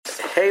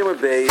Hamer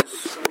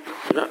Bays,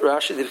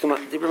 Rashi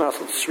Dibra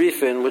Masal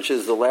Srifin, which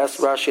is the last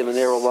Rashi in the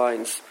narrow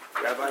lines.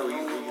 Rabbi, were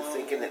you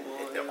thinking that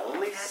it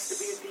only has to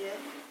be at the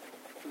end?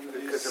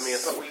 Because, I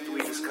thought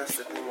we discussed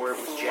the thing where it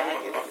was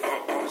jagged.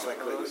 It was like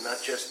it was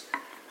not just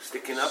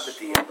sticking up at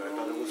the end, but I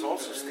thought it was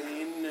also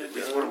sticking. At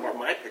least what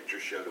my picture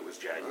showed it was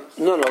jagged.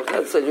 No,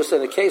 that's just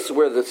in a case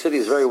where the city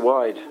is very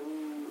wide.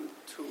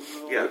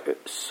 Yeah.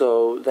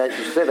 So that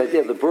you said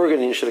idea the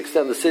Burgundian should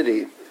extend the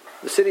city.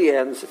 The city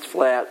ends, it's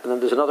flat, and then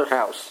there's another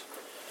house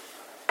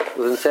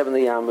within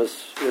 70 yamas,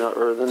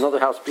 or another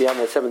house beyond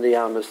that 70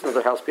 yamas,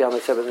 another house beyond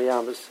that 70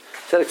 yamas.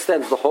 So that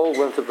extends the whole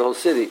length of the whole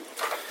city.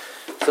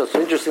 So it's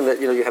interesting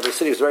that you have the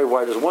city is very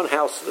wide. There's one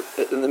house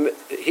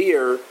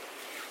here,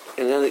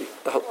 and then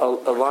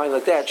a line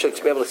like that should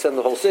be able to extend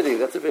the whole city.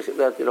 That's a big,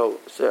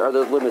 so are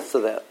there limits to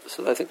that?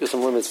 So I think there's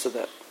some limits to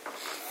that.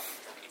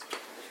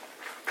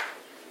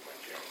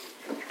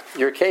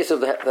 Your case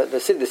of the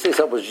city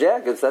itself was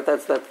jagged. That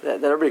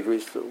everybody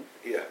agrees to.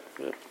 Yeah.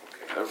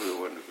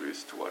 Everyone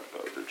agrees to what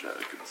about the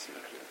jagged.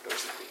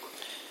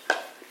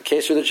 In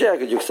case for the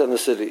jagged, you extend the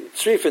city.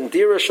 Tzrifin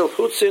dira shel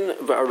hutzin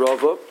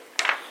va'arava.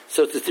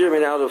 So it's a dira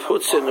made out of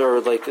hutzin, or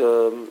like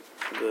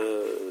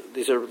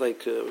these are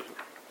like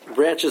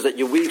branches that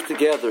you weave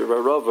together.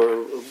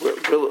 Va'arava,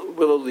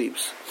 willow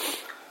leaves.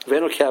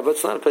 Veno kava.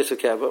 It's not a place of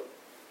kava.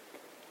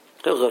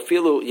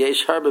 Chafilu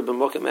yesh harbe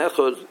b'mokem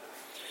echod.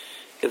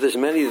 If there's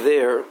many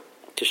there,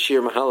 Kashir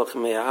Mahalach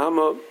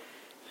Me'ama,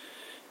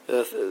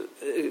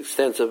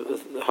 extends of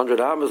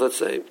 100 amas, let's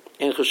say,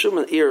 and Chashum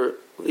and Ir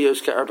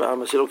Lios Ka'arba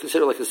amas, you don't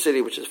consider like a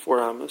city which is 4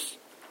 amas.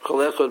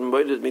 Therefore, if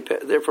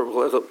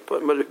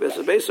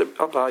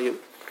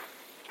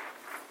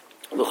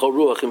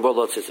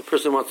the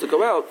person wants to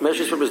go out,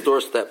 measures from his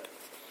doorstep.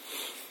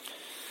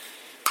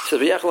 So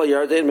V'yachla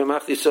Yarden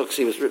Me'machdi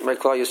Soksi was written by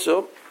Klal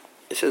Yisrael.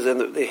 It says,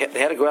 and they had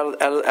to go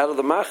out of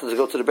the mach to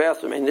go to the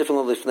bathroom. And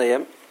Nifon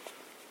Lifneim.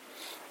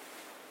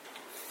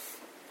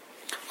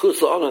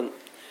 When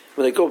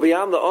they go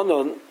beyond the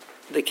Onon,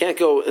 they can't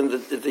go in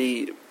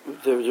the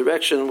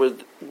direction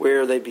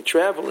where they'd be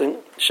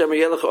traveling. Because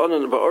maybe the Onon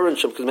and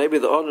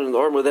the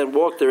Oren would then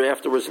walk there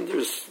afterwards, and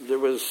there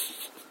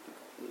was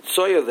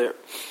soya there.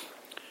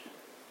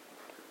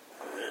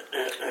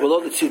 We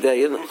don't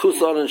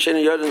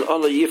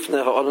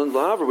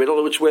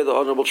know which way the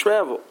Onon will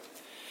travel.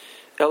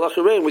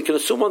 We can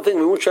assume one thing: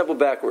 we won't travel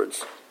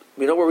backwards.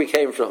 We know where we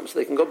came from, so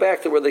they can go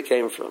back to where they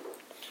came from.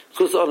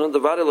 It won't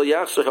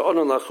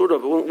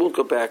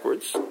go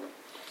backwards.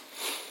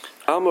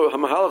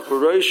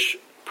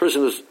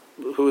 Person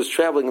who is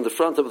traveling in the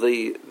front of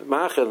the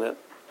machane,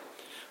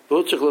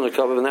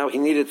 and now he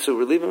needed to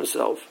relieve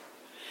himself,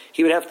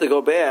 he would have to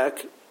go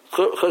back.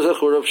 He would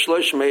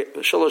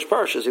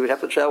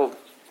have to travel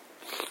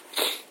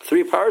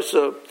 3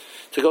 parsa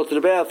to go to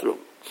the bathroom.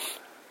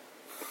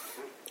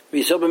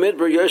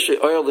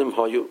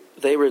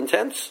 They were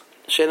intense.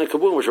 Shena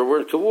Kabul, which are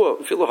word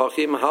Kabul,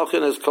 Filohachim,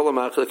 Mahalchin as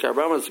Kolamach, the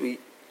Karabamas, we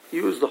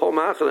use the whole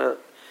Machana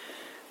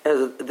as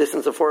a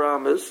distance of 4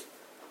 amas,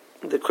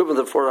 the equivalent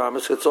of 4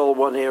 amas, it's all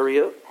one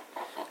area,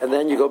 and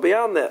then you go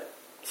beyond that.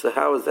 So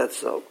how is that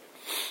so?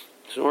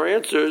 So more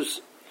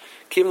answers.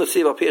 Kim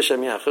Lasiv Al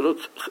Piashem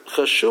Yachaduk,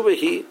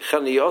 Chashubahi,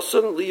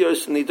 Chaniyosan,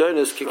 Lios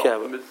Nidonis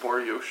Kikava.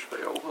 Midbar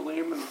Yoshvei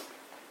Ohalim, and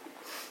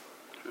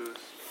Jews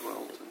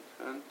dwelt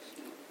in tents.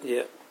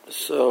 Yeah.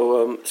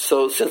 So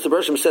since the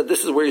Bershom said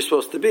this is where you're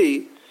supposed to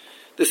be,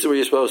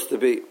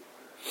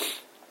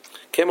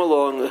 came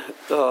along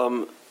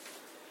Rechidara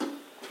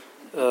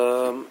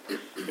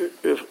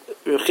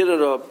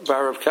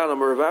Barav Kana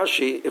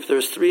Muravashi, if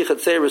there's 3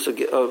 chatzeris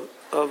of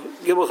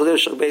Gimel Chadir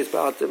Shal Beis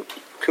Ba'atim,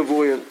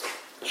 Kavuyan,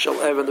 Shal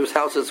Evan, there's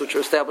houses which are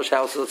established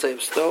houses, let's say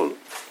of stone,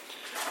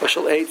 or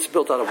Shal Eitz,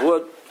 built out of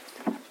wood.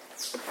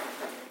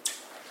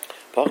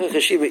 Pachach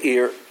Yeshiva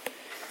Ir,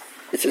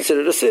 it's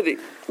considered a city.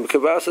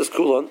 Kavas is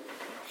Kulan,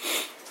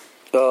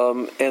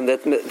 and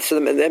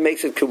that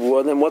makes it Kavua.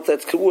 And then once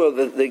that's Kavua,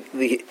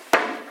 the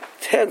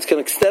tents can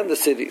extend the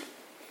city.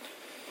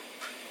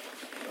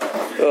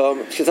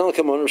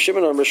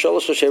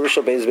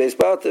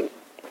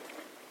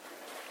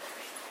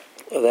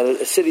 That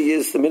a city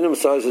is, the minimum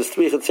size is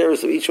 3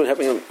 chatzeros of each one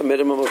having a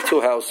minimum of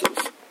 2 houses.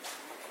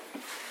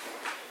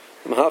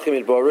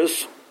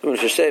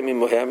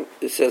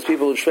 It says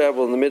people who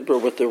travel in the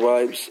midbar with their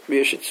wives,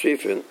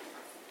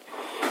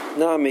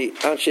 Nami,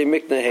 Anshe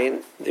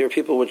Miknahain, they were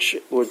people which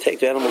would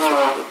take the animals.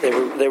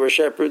 They were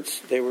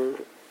shepherds. They were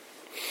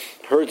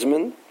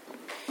herdsmen.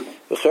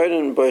 They would stay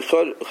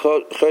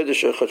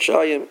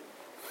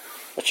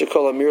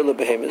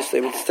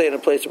in a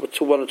place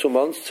for 1 or 2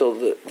 months till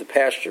the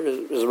pasture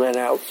is ran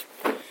out.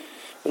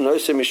 They go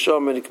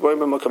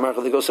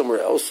somewhere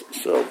else.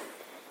 So,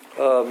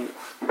 coming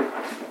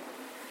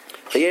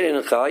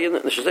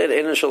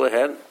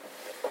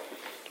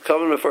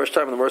the first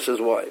time, and the verse says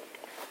why.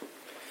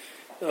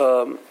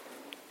 The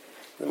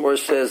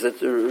Morris says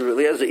that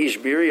Eliezer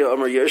Ishbiria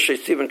Amar Yoshe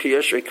Stephen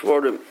Kiyoshe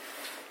Kvorim.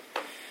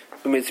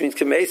 means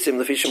Kamesim,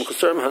 the Fishim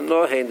Kusurm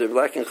Hanohain, they're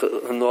lacking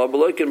Hanoah,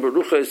 Beloikin,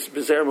 Baruchas,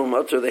 Bezerim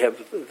Matter, they have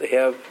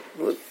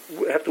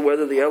to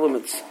weather the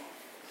elements.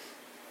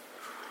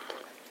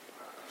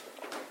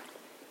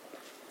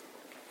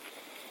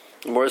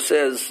 The Gemara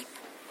says,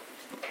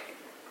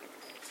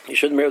 you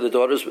shouldn't marry the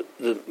daughters.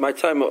 My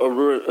time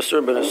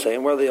Asur ben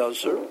Hussein, where are they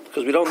Asur?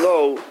 Because we don't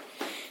know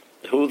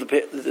who the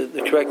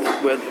correct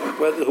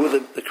who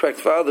the correct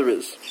father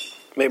is.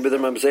 Maybe they're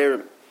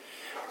mamzerim.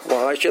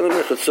 Why? Because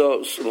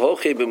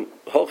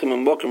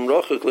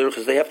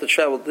they have to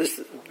travel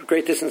this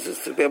great distances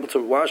to be able to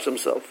wash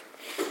themselves.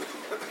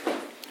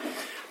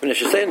 When you're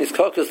saying these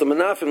caucus, the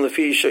manafim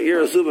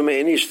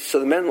so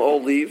the men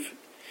all leave,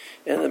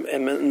 and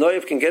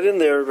Noyev can get in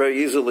there very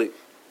easily.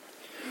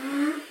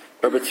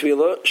 Women have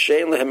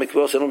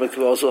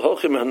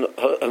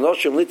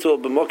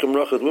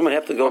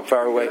to go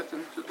far away.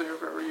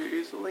 Very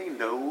easily,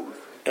 no.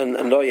 And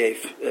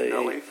Noyev.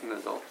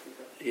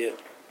 Yeah.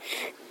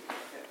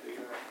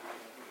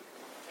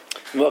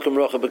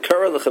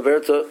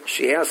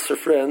 She asked her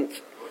friend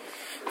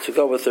to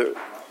go with her.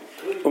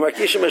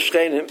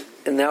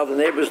 And now the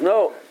neighbors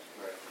know,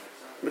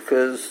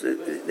 because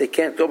they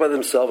can't go by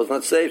themselves, it's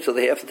not safe, so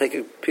they have to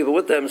take people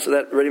with them, so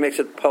that already makes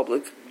it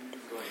public.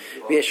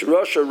 And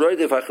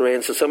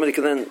so somebody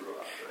can then,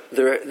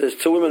 there's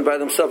two women by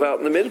themselves out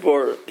in the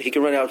midbar, he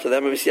can run out to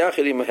them.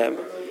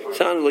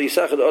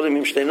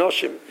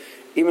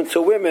 Even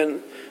two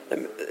women,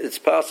 it's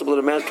possible that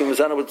a man can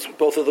mizana with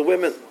both of the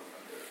women.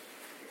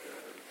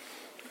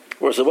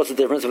 So what's the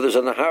difference? If there's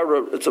a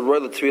nahara, it's a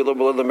royal tefillah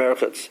below the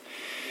merchats.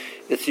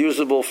 It's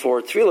usable for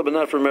tefillah, but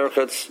not for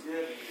merchats.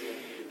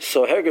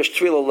 So hergesh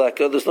tefillah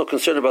leka, there's no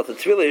concern about the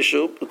tefillah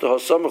issue, but the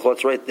hosamach,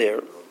 it's right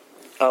there.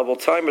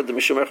 Timer the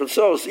mishum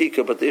merchatzos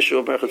ika, but the issue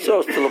of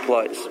merchatzos still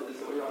applies.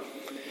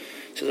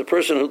 So the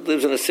person who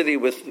lives in a city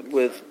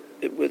without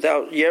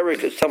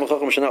yerik, Talmid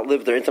Chacham should not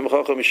live there. In Talmid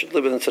Chacham, you should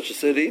live in such a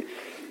city.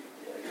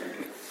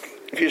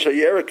 If you say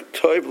yerik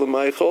toiv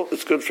l'maychol,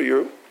 it's good for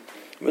you.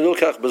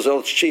 Menulkach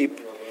bazel, it's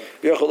cheap.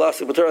 Yochol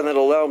lasik b'torah, and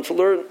that'll allow him to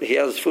learn. He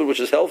has food which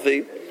is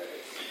healthy,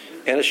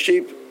 and it's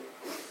cheap.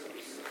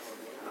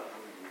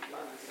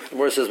 The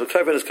Gemara says,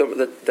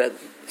 that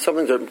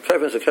something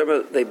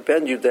they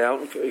bend you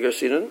down,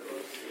 Garcinan.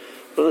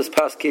 But this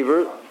past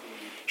kiver,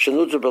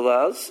 Shanudra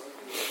Balaz,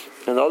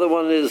 and the other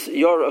one is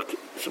Yorak.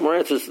 Some more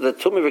answers that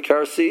Tumi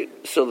Vikarsi.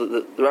 So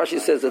the Rashi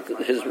says that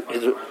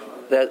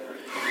that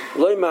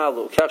Loy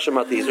Malu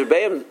Kachshamati. His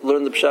Rebbeim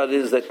learned the pshat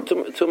is that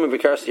Tumi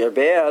Vikarsi are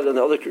bad and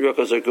the other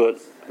Yokos are good.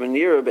 When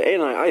near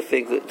Rebbeim, I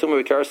think that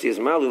Tumi Vikarsi is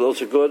Malu;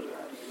 those are good.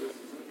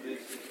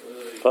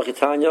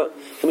 Vachitanya,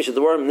 Kamisha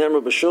the worm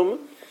Nemru Bashum.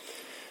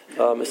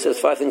 It says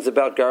 5 things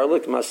about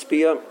garlic.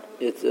 Maspia,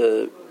 it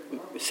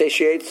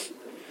satiates.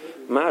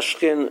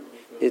 Mashkin,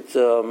 it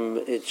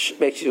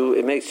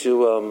makes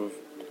you.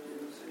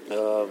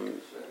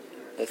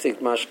 I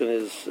think mashkin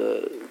is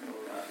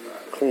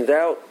cleaned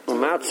out.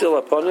 Umatzil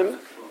upon him,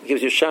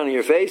 gives you a shine on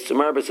your face.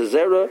 Umarbas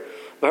azera,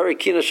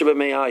 v'harikina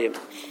shebemayayim.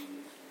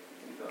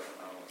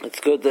 It's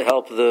good to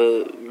help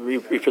the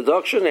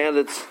reproduction, and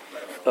it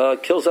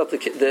kills out the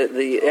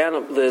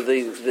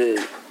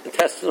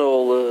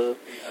intestinal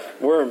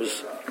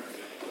worms.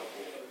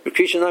 It's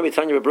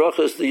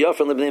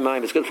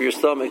good for your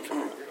stomach.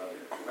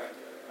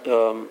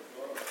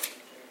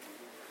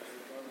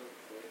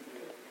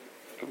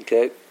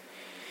 Okay.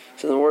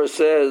 So the word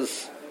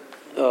says,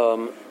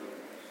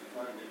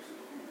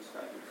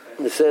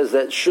 it says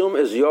that shum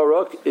is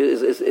yorok,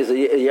 is a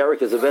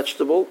yarek, is a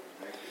vegetable.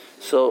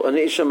 So an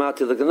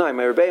ishamati the ganai.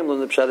 My rebbeim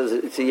learned the pshat is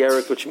it's a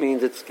yarek, which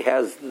means it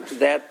has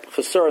that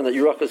chesron that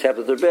yorokas have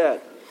that they're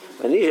bad.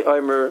 An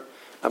ishamer,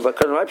 but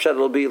my pshat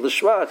will be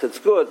l'shvat. It's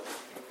good.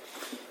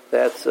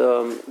 That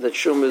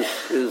shum is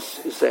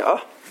saying,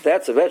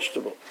 that's a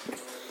vegetable.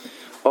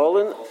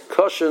 Olin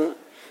koshin,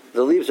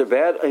 the leaves are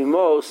bad.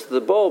 Amos, the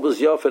bulb is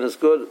yofen, is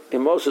good.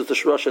 Amos is the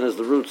shrushan, is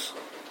the roots.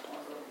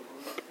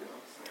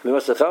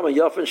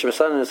 Yofen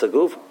shemesanin is a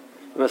goof.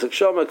 So in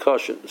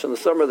the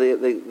summer,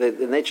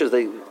 the natures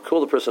they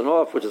cool the person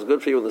off, which is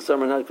good for you in the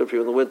summer, not good for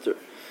you in the winter.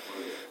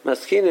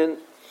 Maskinin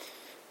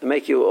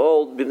make you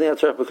old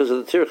because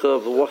of the tircha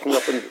of walking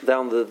up and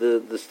down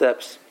the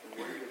steps.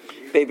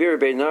 Beibir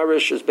Bein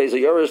Narish is Beis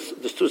Yoris.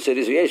 There's 2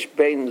 cities. Yesh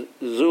Bein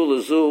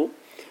Zu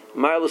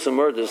Milus and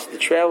Murders. The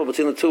travel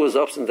between the two is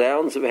ups and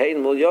downs.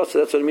 Hein Mulyosa.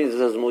 That's what it means. It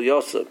says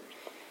Mulyosa.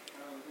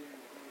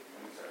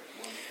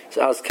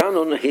 So as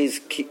Kanun, he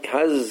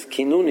has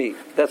Kinuni.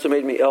 That's what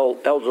made me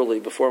elderly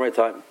before my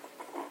time.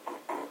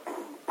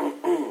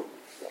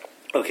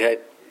 Okay,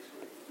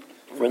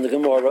 we're in the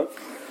Gemara.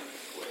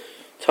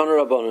 Taner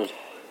Rabbanon.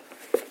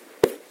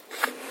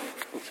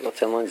 Let's go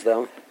 10 lines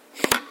down.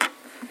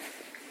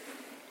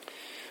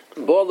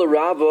 Bola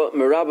Rava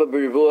Meraba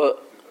Beribua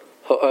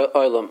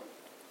Ha'olam.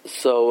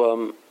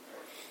 So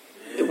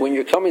when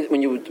you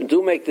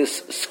do make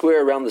this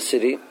square around the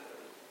city,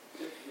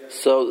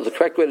 so the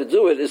correct way to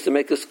do it is to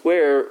make a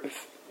square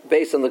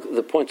based on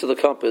the points of the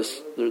compass,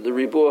 the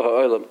Ribua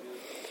Ha'olam.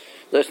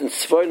 The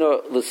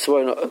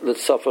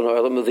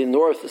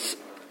north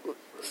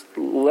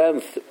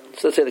length.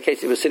 So let's say the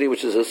case of a city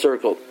which is a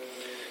circle.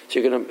 So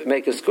you're going to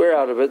make a square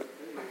out of it.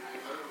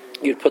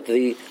 You'd put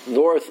the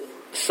north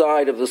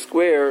side of the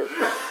square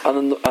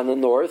on the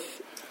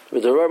north,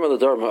 with the Rama,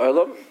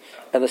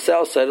 and the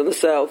south side on the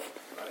south.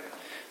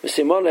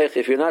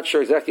 If you're not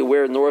sure exactly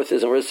where north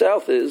is and where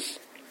south is,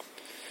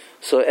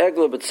 so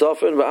Egla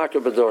b'tzafin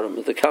v'akra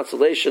b'dorim. The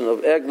constellation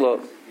of Egla,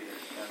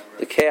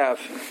 the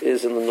calf,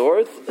 is in the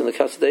north, and the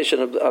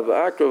constellation of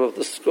Akra, of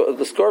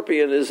the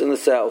scorpion, is in the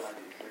south.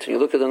 So you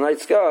look at the night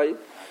sky,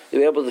 you'll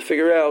be able to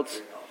figure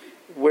out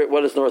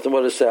what is north and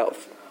what is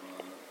south.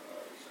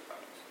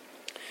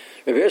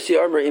 If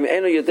you're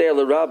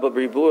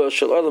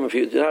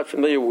not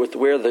familiar with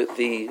where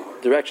the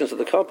directions of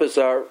the compass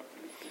are,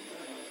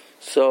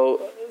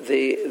 so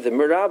the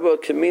Merabah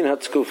Kamin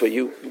Hatzkufa,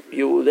 you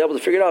will be able to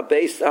figure it out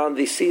based on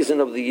the season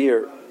of the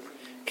year.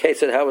 Kate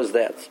said, how is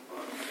that?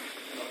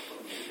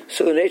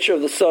 So the nature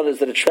of the sun is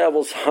that it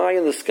travels high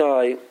in the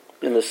sky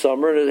in the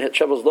summer, and it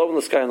travels low in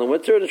the sky in the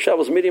winter, and it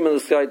travels medium in the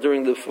sky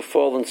during the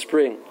fall and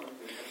spring.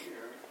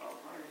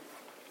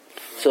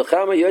 So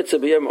Chama Yotze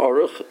B'Yom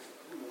Aruch,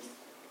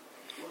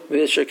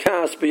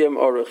 V'Shekas B'Yom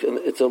Aruch, and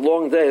it's a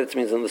long day. That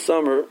means in the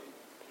summer,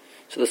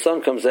 so the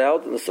sun comes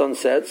out and the sun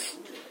sets.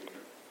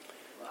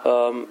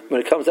 When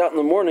it comes out in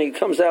the morning, it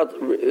comes out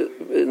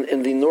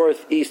in the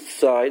northeast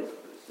side.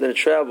 Then it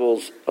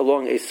travels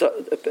along a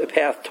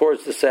path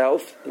towards the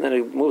south, and then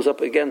it moves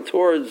up again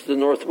towards the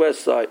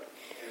northwest side.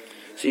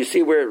 So you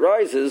see where it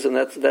rises, and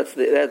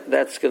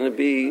that's going to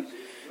be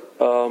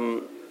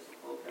the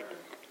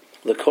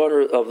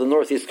corner of the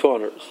northeast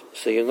corners.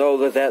 So you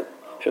know that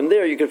from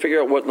there you can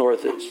figure out what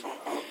north is.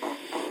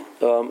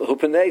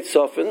 Hupanei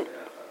Tzofin,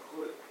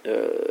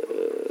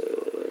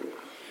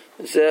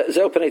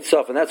 Zelpanei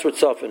Tzofin. That's what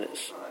Tzofin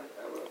is.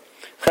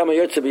 Chama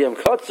Yotze B'Yom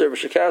Kotzer,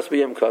 V'Shekas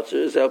B'Yom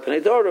Kotzer,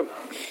 Zelpanei Dorim.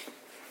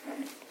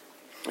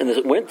 In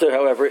the winter,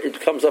 however,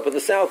 it comes up in the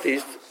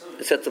southeast.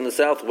 It sets in the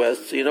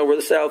southwest, so you know where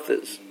the south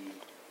is.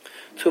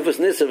 Tkufas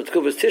Nisan,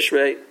 Tkufas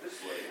Tishrei,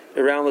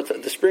 around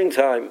the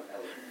springtime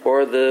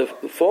or the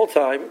fall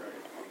time.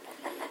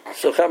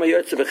 So Chama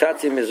Yotze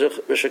B'Chatzi Mizrach,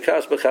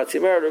 V'Shekas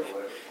B'Chatzi Marav.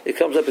 It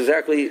comes up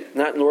exactly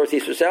not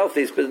northeast or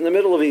southeast, but in the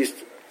middle of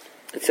east.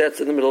 It sets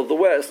in the middle of the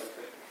west.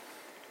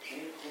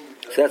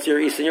 So that's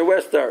your east and your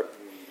west are.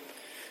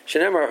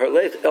 Shenemar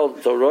Harlech El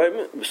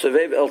Doroim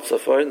Sevev El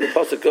Tzafon.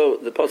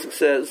 The pasuk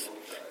says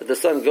that the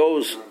sun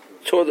goes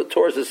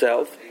towards the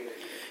south,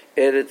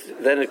 and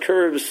then it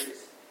curves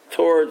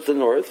towards the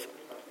north.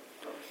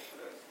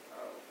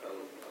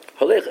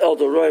 Halech El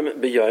Doroim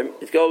B'Yom.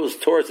 It goes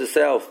towards the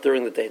south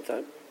during the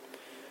daytime.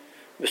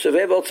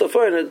 Sevev El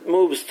Tzafon. It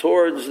moves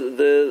towards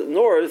the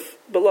north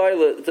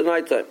B'Layla at the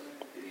nighttime.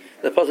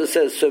 The pasuk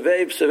says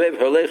Sevev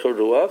Halech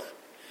Ruach.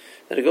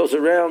 And it goes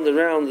around. The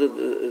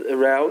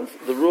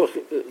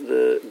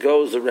ruach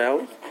goes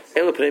around.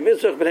 Which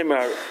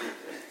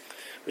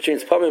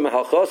means pamim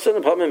mahalchosan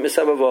and pamim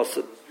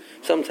misabavosan.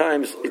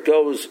 Sometimes it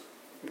goes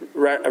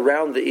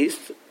around the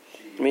east.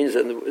 It means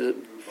in the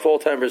fall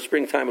time or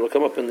springtime it will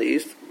come up in the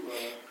east.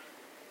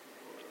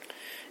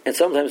 And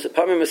sometimes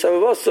pamim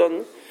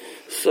misabavosan.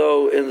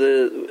 So in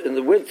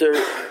the winter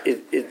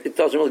it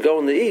doesn't really go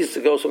in the east.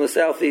 It goes from the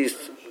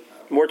southeast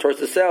more towards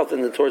the south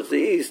and then towards the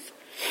east.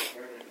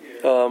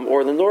 Or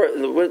in the north,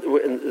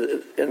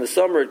 in the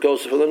summer, it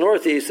goes from the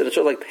northeast, and it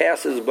sort of like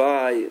passes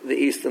by the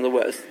east and the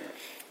west.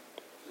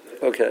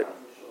 Okay.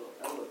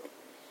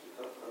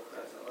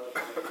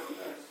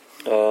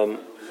 So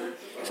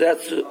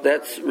that's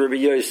Rabbi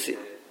Yossi.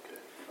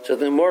 So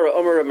the Mora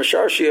Omer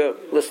Masharshia,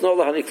 let's know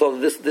the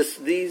honeycloth.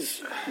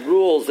 These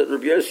rules that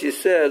Rabbi Yossi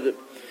said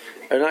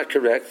are not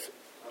correct.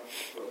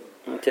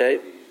 Okay.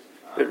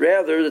 But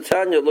rather, the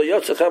Tanya lo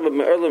yotzacham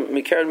me'erlim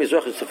mikaron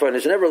mizrachis tefon.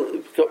 It never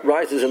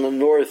rises in the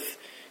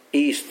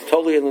northeast,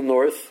 totally in the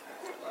north.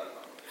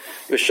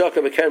 Rishaka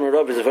mikaron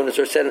meravis tefon.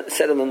 It's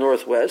set in the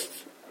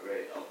northwest.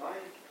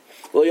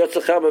 Lo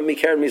yotzacham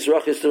mikaron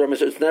mizrachis tefon.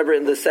 It's never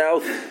in the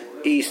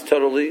southeast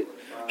totally.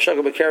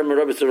 Rishaka mikaron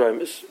meravis tefon.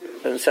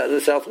 And in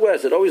the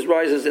southwest, it always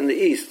rises in the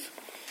east.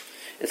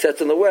 It sets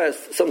in the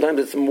west. Sometimes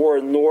it's more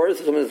north.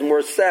 Sometimes it's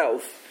more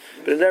south.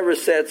 But it never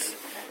sets.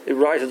 It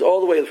rises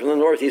all the way from the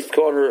northeast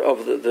corner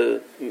of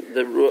the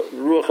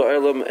Ruach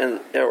HaOlam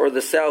or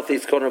the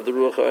southeast corner of the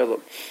Ruach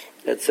HaOlam,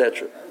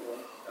 etc.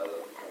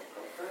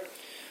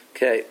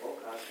 Okay,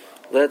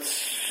 let's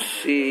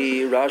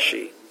see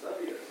Rashi.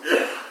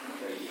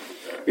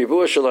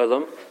 Ribuah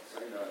Shalom,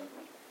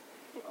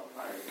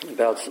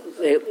 about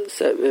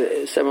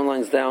 7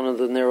 lines down in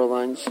the narrow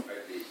lines.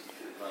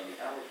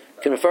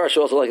 Kinefarish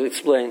also like it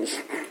explains.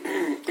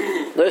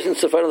 So you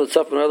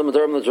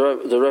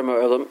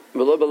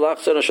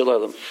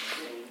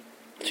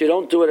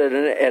don't do it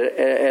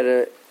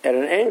at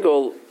an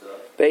angle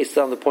based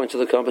on the points of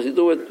the compass. You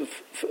do it,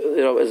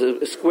 as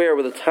a square,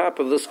 where the top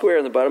of the square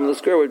and the bottom of the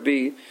square would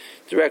be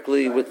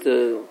directly with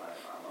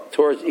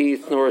towards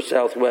east, north,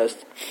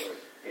 southwest.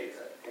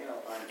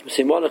 If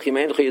you're not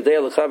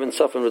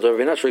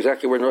sure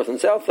exactly where north and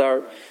south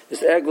are,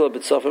 it's Egla,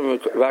 B'Tzafim,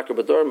 Vakar,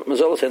 B'Dorim,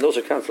 Mazolah saying those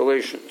are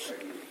constellations.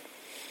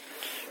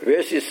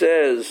 Rashi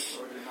says,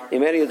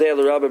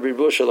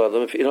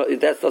 if you know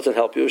that doesn't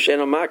help you. You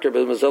don't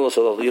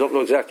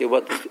know exactly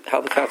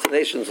how the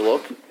consonnations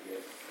look.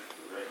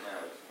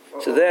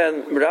 So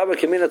then,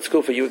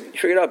 you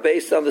figure it out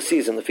based on the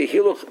season. If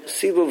you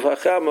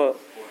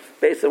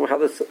based on how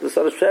the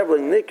sun is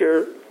traveling,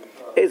 Nicker,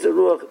 you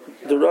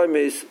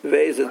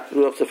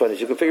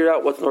can figure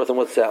out what's north and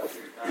what's south.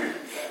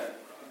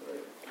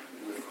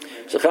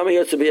 So Chama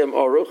Yotze B'Yem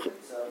Aruch,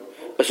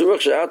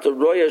 Asuruch She'at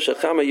Roya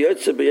Shechama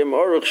Yotze B'Yem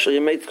Aruch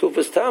She'Yemet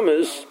Kufas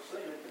Tammuz.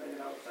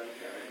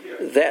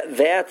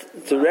 That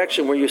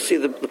direction where you see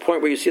the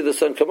point where you see the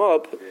sun come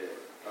up,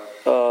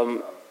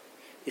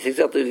 he takes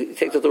out the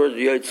word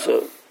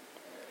Yotze.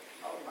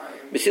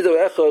 B'Tzido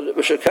Echad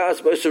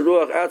B'Shekas B'Yotze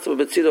Ruach Atzma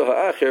B'Tzido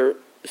Ha'acher.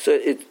 So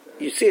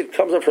you see it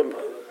comes up from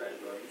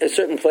a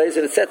certain place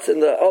and it sets in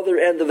the other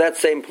end of that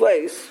same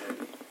place.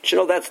 You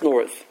know that's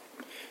north.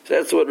 So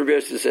that's what Rabbi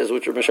Yossi says,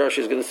 which Rabbi Sharshi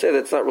is going to say.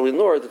 That's not really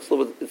north.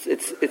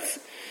 It's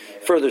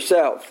further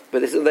south.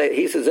 But he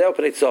says Ze'el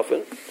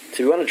Sofin. So if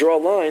you want to draw a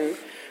line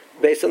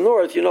based on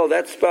north, you know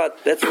that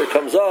spot. That's where it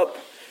comes up.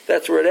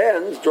 That's where it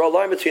ends. Draw a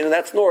line between, and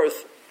that's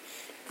north.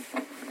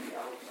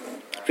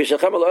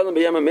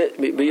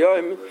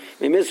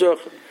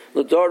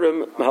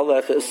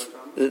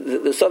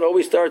 The sun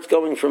always starts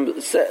going from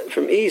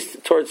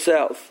east towards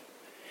south.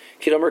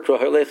 It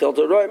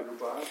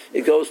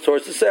goes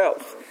towards the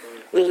south.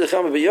 That's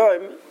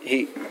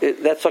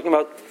talking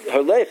about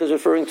Harlech is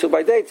referring to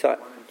by daytime.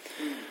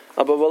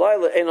 At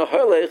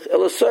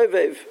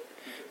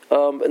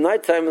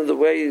nighttime, the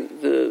way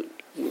the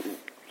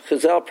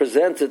Chazal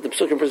presented, the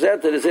Psukim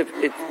presented, is if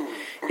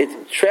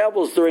it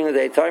travels during the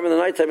daytime, and the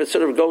nighttime it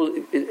sort of goes,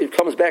 it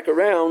comes back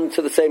around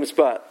to the same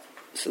spot.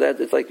 So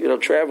that it's like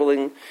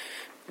traveling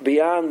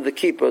beyond the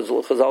kippah,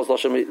 Chazal's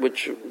lashon,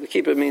 which the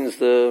kippah means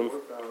the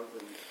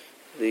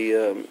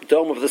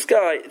dome of the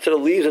sky. It sort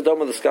of leaves the dome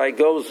of the sky,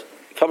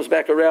 comes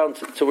back around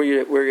to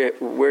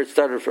where it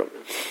started from.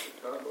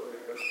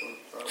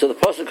 So the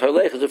pasuk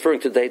Harlech is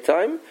referring to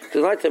daytime.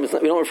 Because nighttime we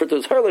don't refer to it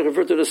as Harlech, we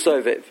refer to it as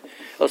Sovev.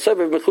 A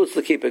Sovev mechutz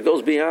the kippah. It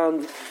goes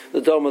beyond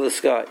the dome of the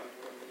sky.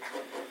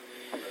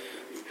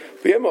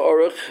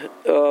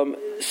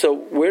 So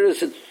where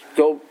does it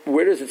go?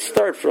 Where does it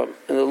start from?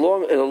 In a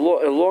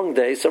long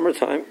day,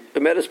 summertime,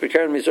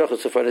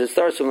 it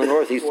starts from the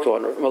northeast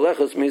corner.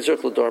 Malechus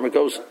mizrach l'dorm. It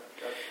goes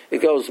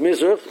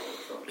mizrach.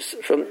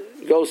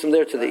 Goes from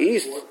there to the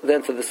east,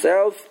 then to the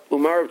south,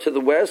 Umarv to the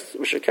west,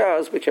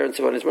 Ushakaz, B'Karen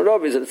Tzivanis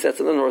Maravis, and it sets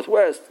in the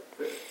northwest.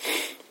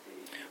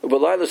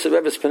 Ubalayla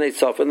Sebevis Panei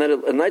Tzaf, and then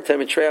at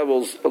nighttime it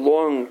travels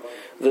along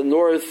the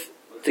north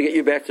to get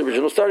you back to the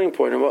original starting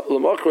point.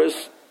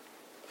 L'Mokris,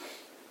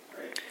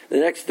 the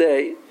next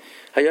day,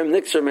 Hayom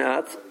Nixer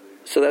Me'at,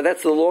 so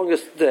that's the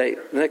longest day.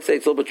 The next day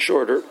it's a little bit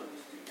shorter.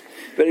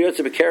 But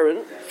Yotze B'Karen,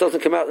 it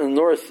doesn't come out in the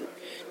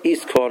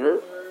northeast corner.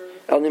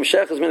 Al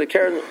Nimshach is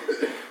Karen.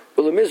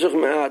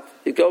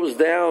 It goes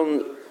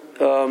down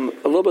a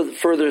little bit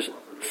further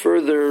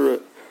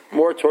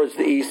more towards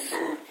the east,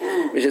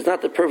 which is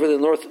not the perfect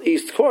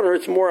northeast corner.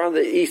 It's more on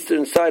the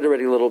eastern side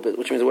already a little bit,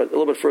 which means it went a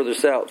little bit further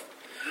south.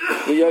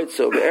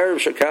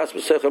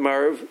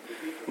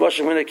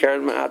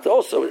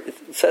 Also, it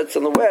sets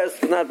on the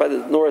west, not by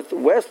the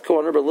northwest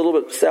corner, but a little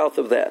bit south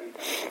of that.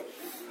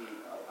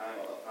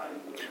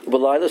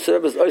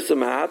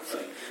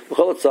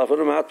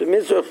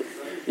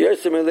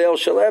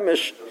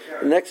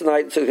 Next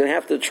night, so you're going to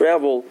have to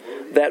travel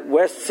that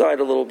west side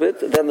a little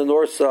bit, then the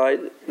north side,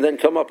 then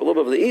come up a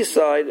little bit of the east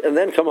side, and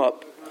then come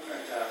up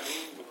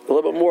a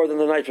little bit more than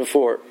the night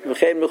before.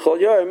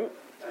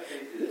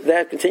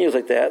 That continues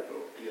like that.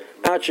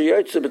 So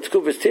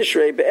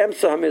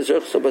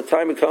by the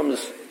time it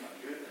comes,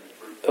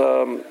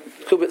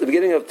 the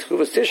beginning of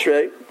Tekuvas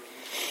Tishrei,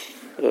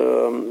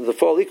 the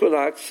fall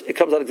equinox, it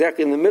comes out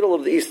exactly in the middle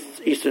of the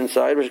eastern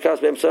side.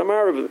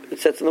 It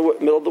sets in the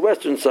middle of the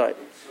western side.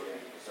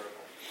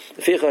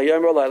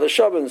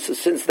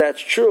 Since that's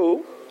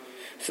true,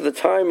 so the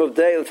time of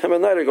day and the time of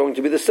night are going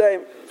to be the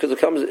same, because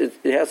it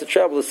has to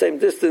travel the same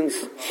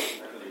distance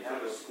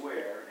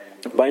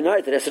by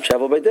night. It has to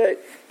travel by day.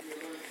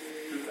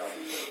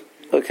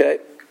 Okay,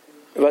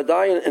 but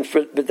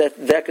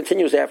that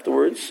continues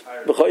afterwards.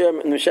 But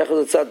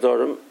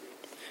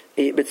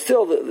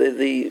still,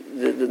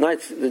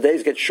 the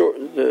days get short.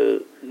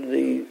 The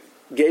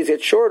days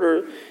get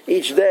shorter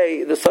each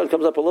day. The sun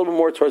comes up a little bit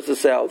more towards the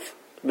south.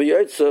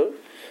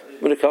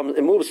 When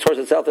it moves towards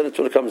the south, and it's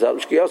when it comes out.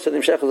 It moves a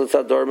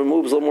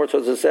little more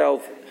towards the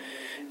south,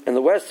 and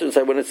the western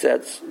side when it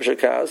sets.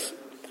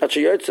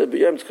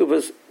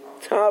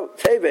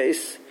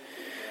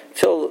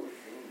 Till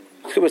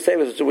Tekuvas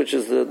Teves, which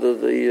is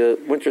the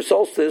winter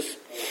solstice.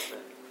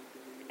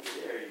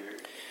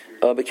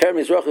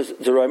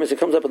 It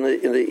comes up in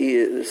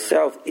the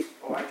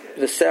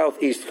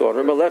southeast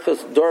corner.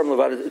 Malechus Dorm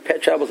Levad,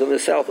 it travels in the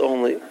south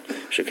only.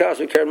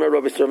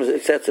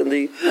 It sets in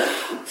the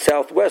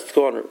southwest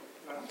corner.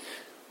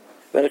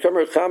 The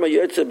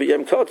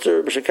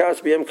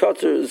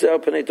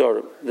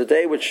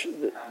day which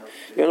you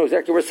know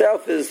exactly where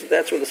south is,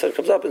 that's where the sun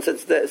comes up and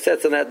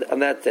sets on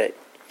that day.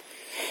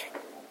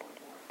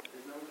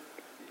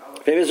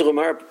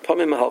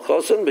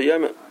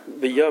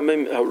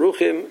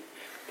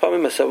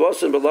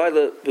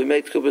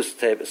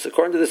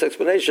 According to this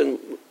explanation,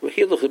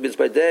 Hiluch is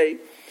by day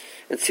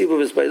and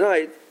Tzivuv is by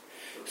night.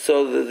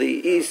 So the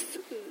east,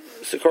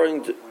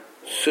 according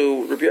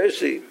to Rabbi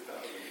Yossi,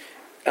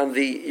 and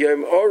the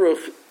Yom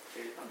Aruch,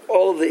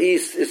 all of the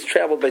east is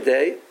traveled by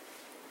day,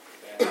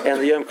 and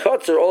the Yom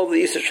Kotzer, all of the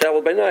east is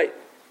traveled by night,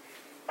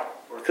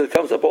 because it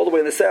comes up all the way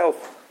in the south.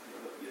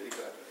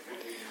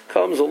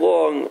 Comes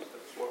along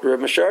Reb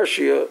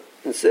Masharshia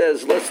and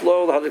says, "Let's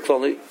lo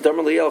l'hadikloni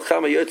damar liyel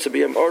chama yotze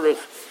b'yom Aruch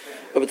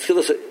of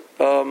tchilas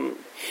yom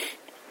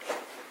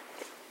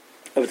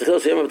of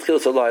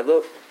tchilas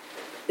halayla."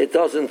 It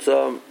doesn't.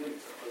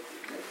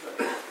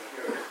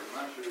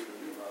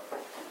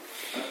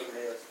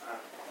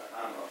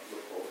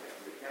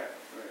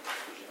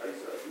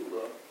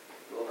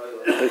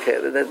 Okay,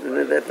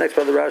 that next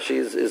part of the Rashi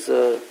is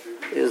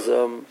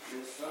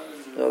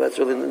that's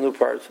really the new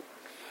part.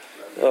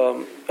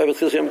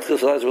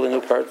 Is really a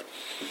new part.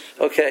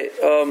 Okay,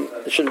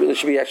 it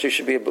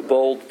should be a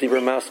bold,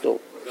 deeper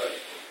maskil.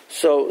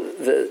 So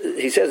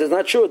he says it's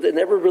not true. It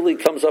never really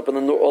comes up in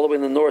the all the way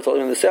in the north, all the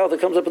way in the south. It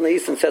comes up in the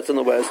east and sets in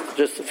the west,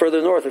 just further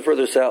north and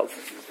further south.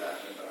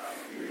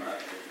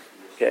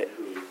 Okay.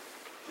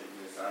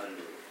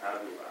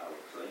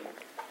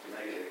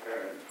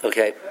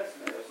 Okay.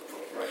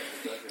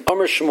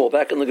 Amar Shmuel,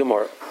 back in the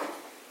Gemara.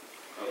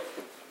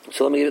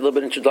 So let me give you a little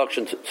bit of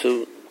introduction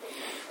to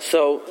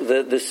so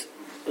this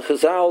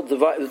Chazal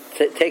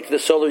take the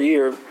solar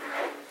year.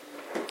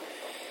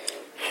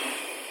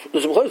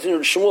 There's a place in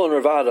Shmuel and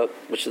Ravada,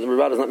 which the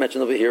Ravada is not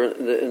mentioned over here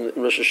in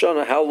Rosh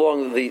Hashanah, how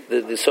long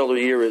the solar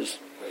year is.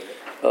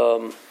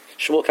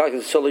 Shmuel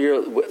calculates the solar year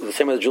the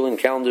same way the Julian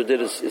calendar did.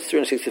 Is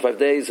 365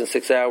 days and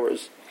 6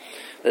 hours.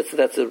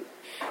 That's a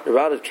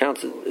Ravada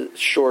counts it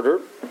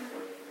shorter.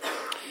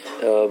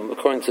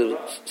 According to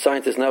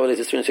scientists nowadays,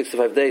 it's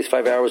 365 days,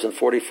 5 hours and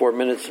 44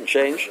 minutes and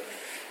change.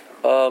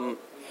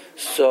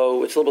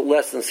 So it's a little bit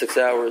less than 6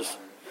 hours.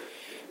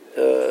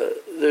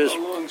 There's how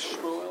long is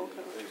Shmuel?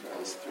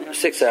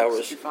 6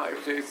 hours.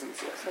 5 days and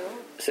 6 hours.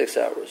 6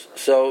 hours.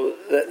 So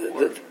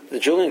the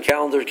Julian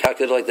calendar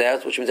calculated like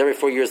that, which means every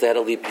 4 years they had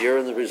a leap year,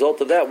 and the result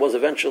of that was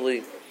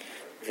eventually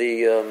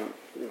the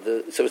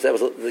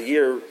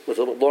year was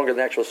a little longer than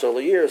the actual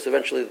solar year. So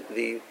eventually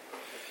the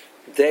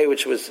day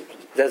which was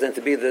destined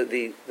to be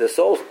the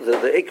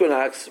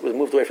equinox was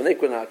moved away from the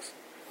equinox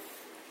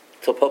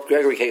until Pope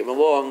Gregory came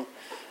along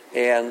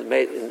and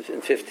made in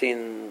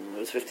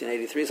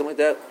 1583, something like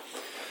that,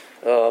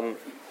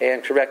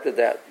 and corrected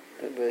that.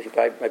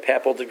 By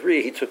papal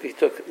decree, he took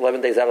 11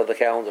 days out of the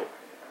calendar,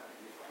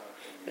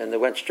 and they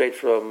went straight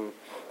from,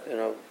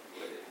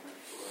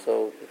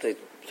 so they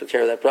took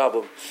care of that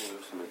problem.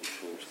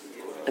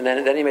 And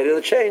then he made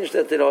a change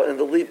that and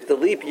the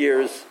leap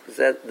years is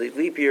that the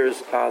leap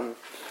years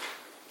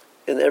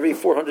in every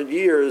 400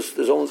 years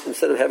there's only,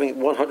 instead of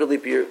having 100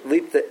 leap years,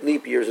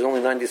 there's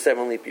only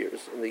 97 leap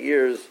years. In the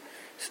years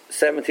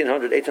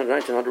 1700, 1800,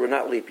 1900 were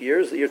not leap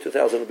years. The year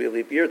 2000 will be a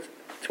leap year.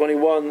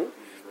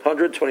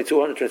 2100,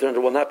 2200,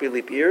 2300 will not be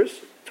leap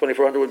years.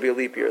 2400 would be a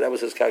leap year. That was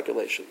his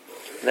calculation.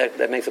 And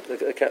that makes up,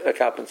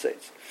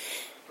 compensates.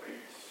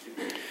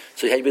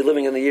 So had you been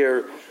living in the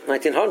year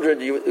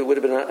 1900, it would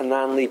have been a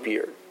non-leap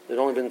year. There'd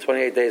only been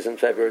 28 days in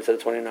February instead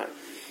of 29,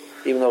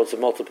 even though it's a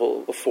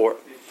multiple of 4.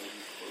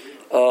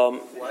 Why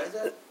is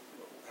that?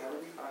 How did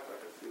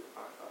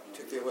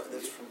he took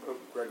this from Pope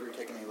Gregory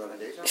taking the 11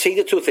 days out? So he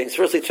did two things.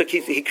 First,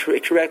 he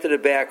corrected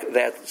it back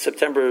that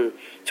September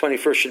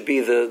 21st should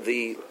be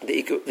the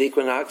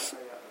equinox,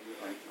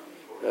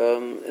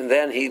 and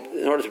then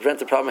in order to prevent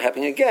the problem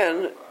happening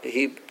again,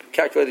 he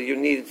calculated you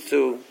needed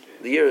to.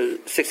 The year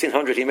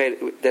 1600 he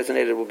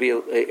designated will be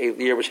a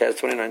year which has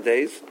 29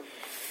 days,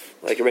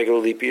 like a regular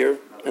leap year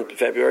in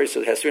February,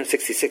 so it has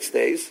 366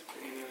 days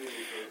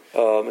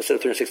instead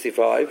of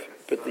 365.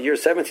 But the year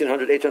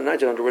 1700, 1800,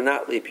 1900 were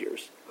not leap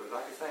years,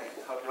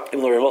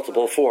 even though they were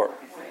multiple of 4.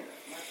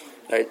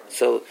 Right?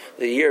 So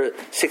the year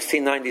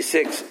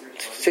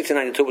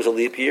 1692 was a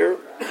leap year,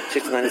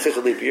 1696 a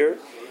leap year,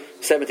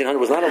 1700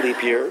 was not a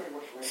leap year,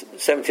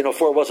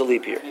 1704 was a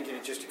leap year. And did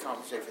it just to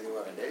compensate for the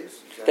 11 days?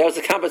 That was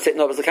to compensate.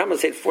 No, it was to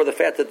compensate for the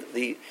fact that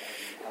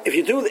if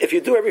you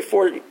do every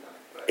 4,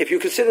 if you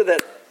consider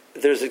that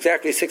there's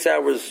exactly 6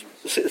 hours,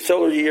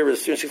 solar year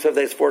is 365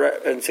 days, 4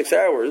 and 6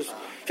 hours. So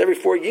every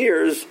 4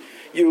 years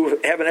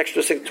you have an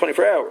extra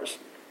 24 hours.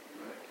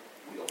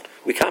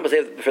 We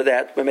compensate for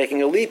that by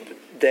making a leap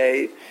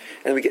day,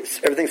 and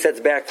everything sets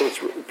back to its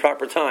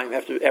proper time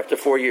after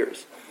 4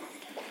 years.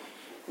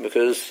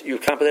 Because you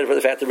compensated for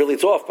the fact that really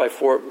it's off by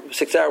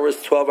 6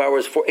 hours, 12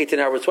 hours, 18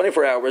 hours,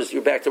 24 hours,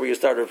 you're back to where you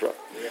started from.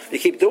 You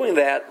keep doing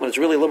that when it's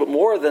really a little bit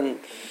more than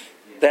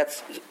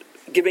that's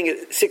giving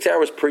it 6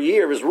 hours per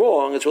year is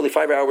wrong. It's really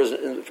 5 hours,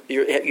 and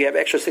you have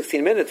extra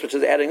 16 minutes, which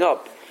is adding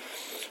up.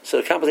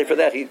 So to compensate for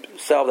that, he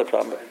solved the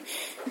problem.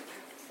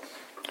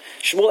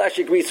 Shmuel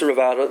actually agrees to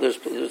Ravada.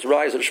 There's a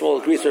rise of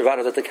Shmuel agrees to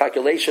Ravada that the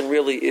calculation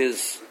really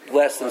is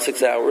less than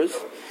 6 hours.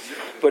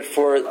 But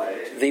for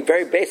the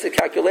very basic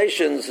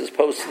calculations, as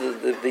opposed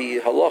to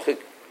the halachic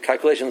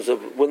calculations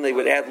of when they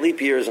would add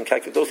leap years and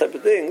calculate those type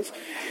of things,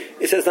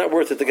 it says it's not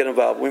worth it to get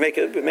involved. We make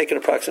an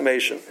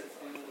approximation.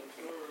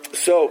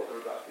 So,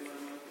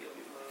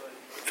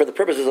 for the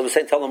purposes of the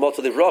Saint Talmud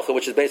to the Vracha,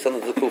 which is based on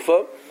the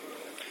Kufa,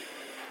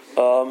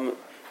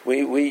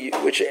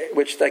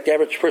 which like the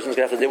average person is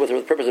going to have to deal with, for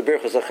the purpose of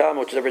Birchas Zacham,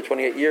 which is every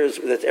 28 years,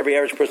 that every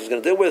average person is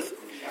going to deal with,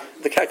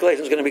 the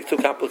calculation is going to be too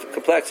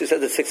complex. He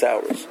says it's 6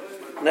 hours.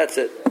 And that's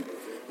it.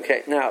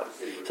 Okay, now,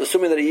 so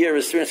assuming that a year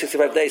is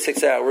 365 days,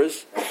 6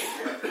 hours,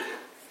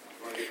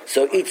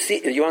 so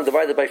you want to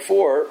divide it by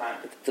 4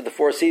 to the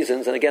 4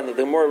 seasons, and again, the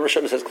Gemara Rosh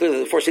Hashanah says clearly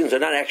that the 4 seasons are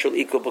not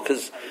actually equal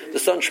because the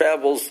sun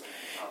travels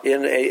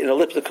in an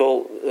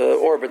elliptical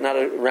orbit, not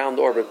a round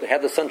orbit.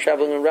 Had the sun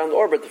traveling in a round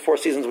orbit, the 4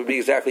 seasons would be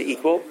exactly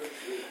equal.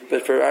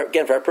 But for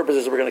our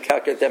purposes, we're going to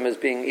calculate them as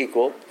being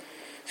equal.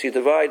 So you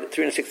divide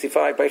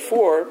 365 by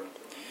 4,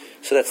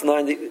 so that's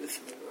 90.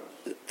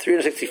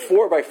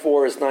 364 by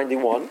 4 is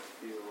 91.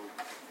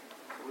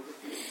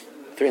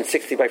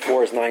 360 by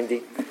 4 is 90.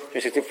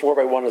 364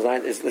 by 1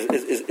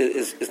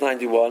 is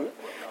 91.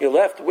 You're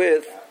left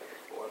with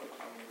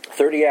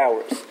 30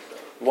 hours.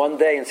 1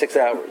 day and 6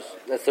 hours.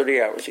 That's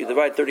 30 hours. So you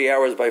divide 30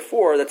 hours by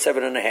 4, that's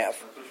 7.5.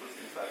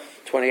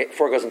 28,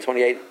 4 goes in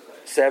 28,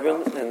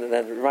 7, and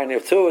then the remaining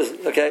of 2 is,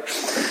 okay?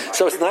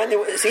 So it's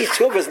 90, so each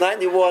Kufa is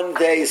 91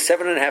 days,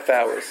 7.5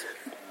 hours.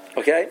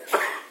 Okay?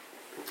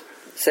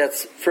 So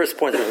that's first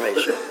point of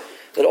information.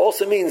 That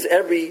also means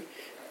every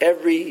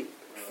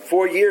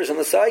 4 years in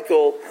the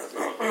cycle,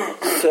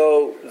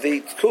 so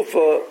the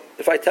Kufa,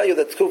 if I tell you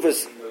that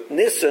Kufa's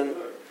Nisan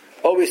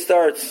always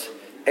starts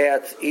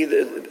at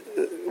either,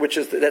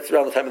 that's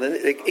around the time of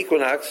the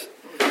equinox,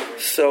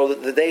 so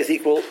the days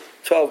equal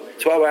 12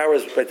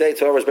 hours by day,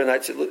 12 hours by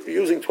night. So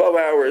using 12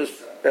 hours,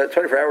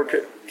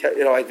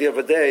 24-hour idea of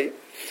a day,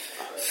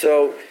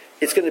 so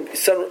it's going to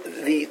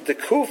be the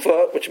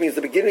Kufa, which means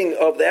the beginning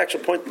of the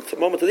actual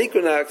moment of the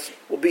equinox,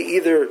 will be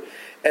either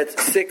at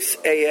 6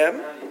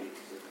 a.m.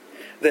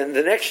 Then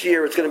the next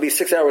year it's going to be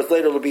 6 hours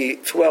later. It'll be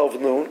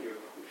 12 noon.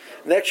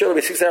 Next year it'll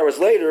be 6 hours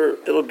later.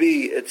 It'll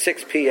be at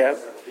 6 p.m.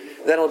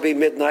 Then it'll be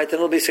midnight. Then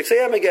it'll be 6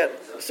 a.m. again.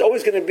 It's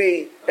always going to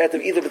be at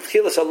either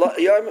B'tchilas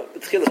Halayim,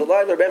 B'tchilas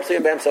Halayim, or B'emtzei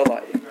and B'emtzei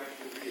Halayim.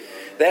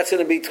 That's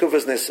going to be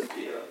Tkufas Nisan.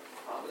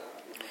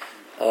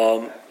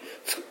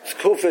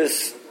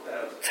 Tkufas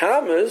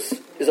Tammuz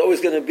is always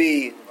going to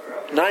be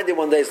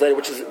 91 days later,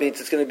 which means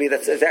it's going to be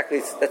that's exactly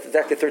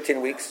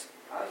 13 weeks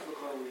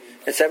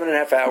and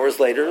 7.5 hours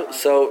later.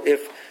 So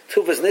if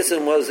Tkufas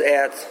Nisan was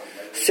at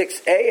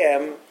 6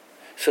 a.m.,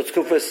 so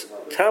Tkufas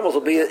Tammuz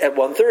will be at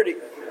 1:30.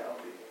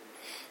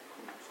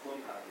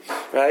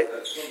 Right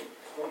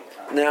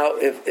now,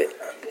 and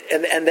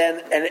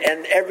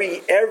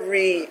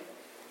every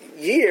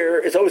year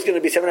it's always going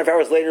to be 7.5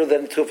 hours later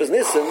than Tufas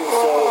Nisan.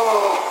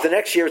 So the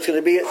next year it's going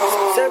to be at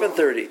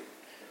 7:30,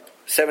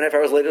 7.5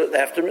 hours later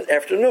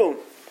afternoon.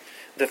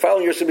 The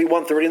following year it's going to be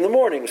 1:30 in the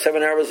morning,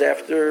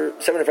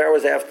 7.5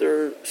 hours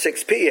after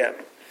 6 p.m.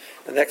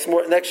 The next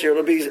year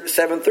it'll be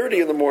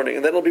 7:30 in the morning,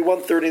 and then it'll be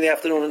 1:30 in the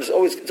afternoon. And it's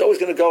always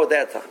going to go at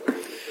that time.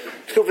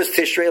 Tufas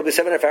Tishrei will be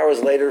 7.5 hours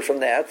later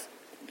from that.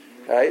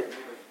 Right?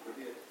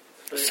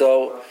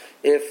 So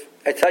if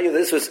I tell you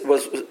this was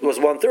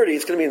 1:30,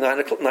 it's going to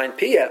be 9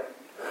 p.m.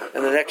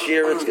 And the next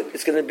year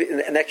it's going to be,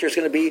 and next year it's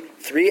going to be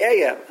 3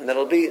 a.m. and then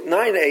it'll be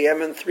 9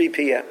 a.m. and 3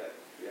 p.m.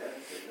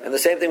 And the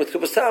same thing with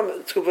Kupas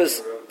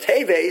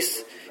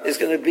Teves is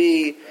going to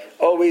be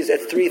always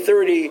at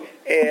 3:30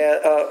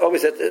 and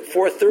always at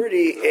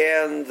 4:30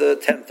 and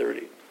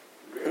 10:30.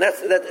 And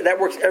that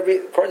works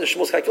according to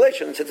Shmuel's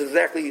calculation. Since it's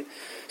exactly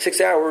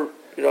 6 hour,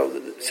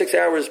 6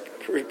 hours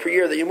per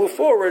year that you move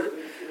forward,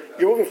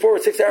 you're moving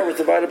forward 6 hours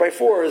divided by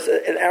 4 is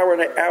an hour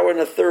and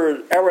a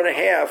third, hour and a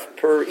half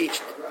per each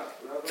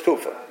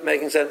tkufa.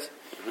 Making sense?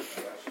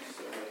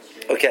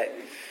 Okay.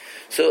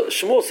 So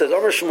Shmuel says,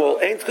 Amar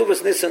Shmuel, Ein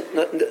tkufas nisan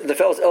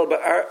nefels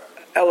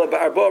ela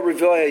ba'arba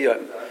rivaya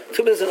yom.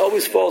 Tkufas nisan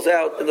always falls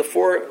out in the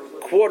 4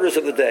 quarters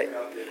of the day.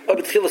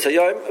 Abetchilas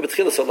hayom,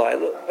 abetchilas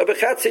halayla,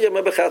 abechatze yom,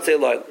 abechatze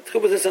halayla.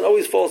 Tkufas nisan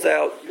always falls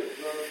out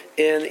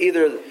in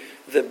either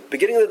the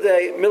beginning of the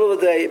day, middle of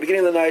the day,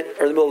 beginning of the night,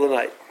 or the middle of the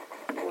night.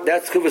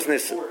 That's Tkufas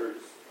Nisan.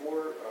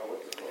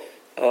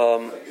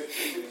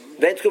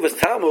 Then Tkufas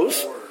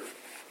Tammuz,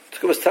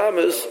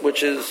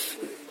 which is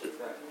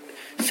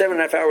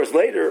 7.5 hours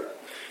later,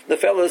 the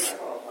fellas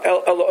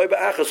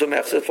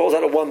it falls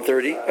out at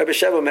 1:30,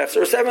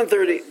 or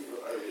 7:30.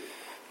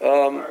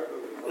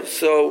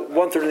 So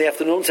 1:30 in the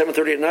afternoon,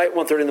 7:30 at night,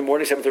 1:30 in the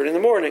morning, 7:30 in the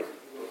morning.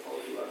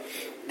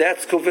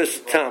 That's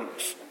Tkufas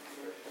Tammuz.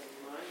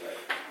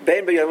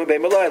 Bein b'yom,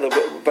 bein b'layla,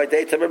 by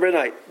daytime or by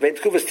night. Bein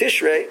Tkufas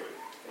Tishrei,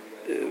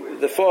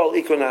 the fall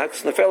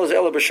equinox, nefel is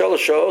ela b'shalosh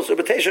shows or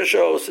b'teisha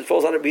shows. It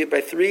falls out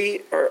by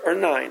 3 or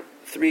 9.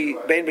 3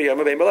 bein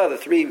b'yom, bein b'layla,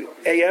 3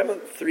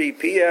 a.m., 3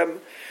 p.m.,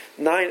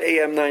 9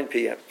 a.m., 9